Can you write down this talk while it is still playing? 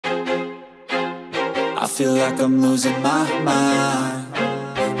I feel like I'm losing my mind.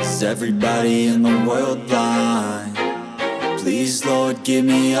 Is everybody in the world blind? Please, Lord, give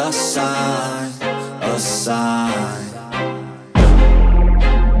me a sign, a sign.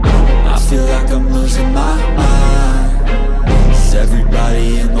 I feel like I'm losing my mind. Is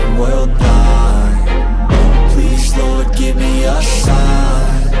everybody in the world blind? Please, Lord, give me a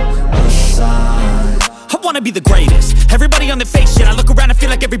sign, a sign. I wanna be the greatest. Everybody on the fake shit. I look around and feel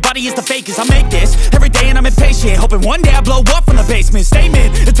like everybody is the fakest. I make this every day and I'm impatient, hoping one day I blow up from the basement.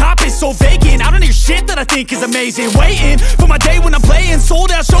 Statement, the top is so vacant. I don't hear shit that I think is amazing. Waiting for my day when I'm playing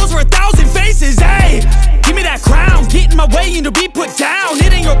sold out shows for 1,000 faces. Hey, give me that crown, get in my way and to be put down.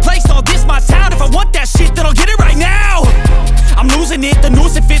 It ain't your place, all this my town. If I want that shit, then I'll get it right now. I'm losing it, the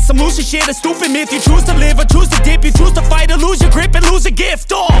noose it fits. I'm losing shit, a stupid myth. You choose to live or choose to dip. You choose to fight or lose your grip and lose a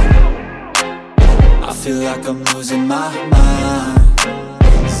gift. I feel like I'm losing my mind.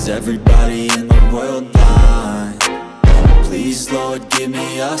 Is everybody in the world blind? Please, Lord, give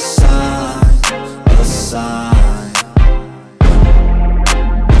me a sign, a sign.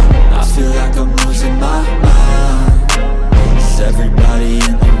 I feel like I'm losing my mind. Is everybody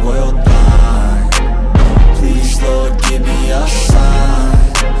in the world blind? Please, Lord, give me a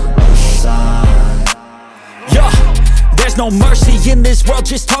sign, a sign. Yeah. There's no mercy in this world,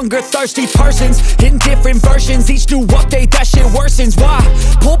 just hunger-thirsty persons in different versions. Each new update, that shit worsens. Why?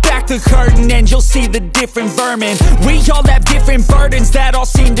 Pull back the curtain and you'll see the different vermin. We all have different burdens that all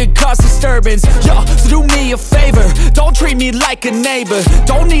seem to cause disturbance. Yo, so do me a favor, don't treat me like a neighbor.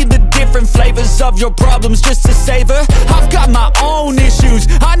 Don't need the different flavors of your problems just to savor. I've got my own issues,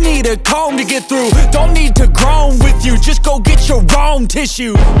 I need a comb to get through. Don't need to groan with you, just go get your own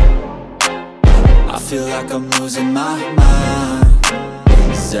tissue. I feel like I'm losing my mind.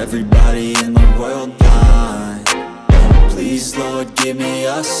 Is everybody in the world blind? Please, Lord, give me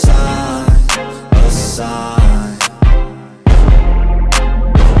a sign, a sign.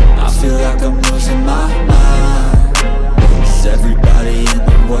 I feel like I'm losing my mind. Is everybody in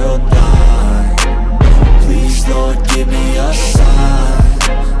the world blind? Please, Lord, give me a sign,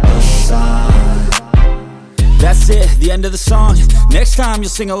 a sign. That's it, the end of the song. Next time you'll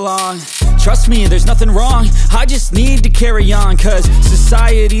sing along. Trust me, there's nothing wrong. I just need to carry on, cause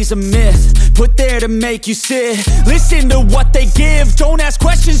society's a myth put there to make you sit. Listen to what they give, don't ask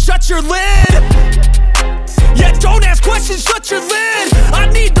questions, shut your lid.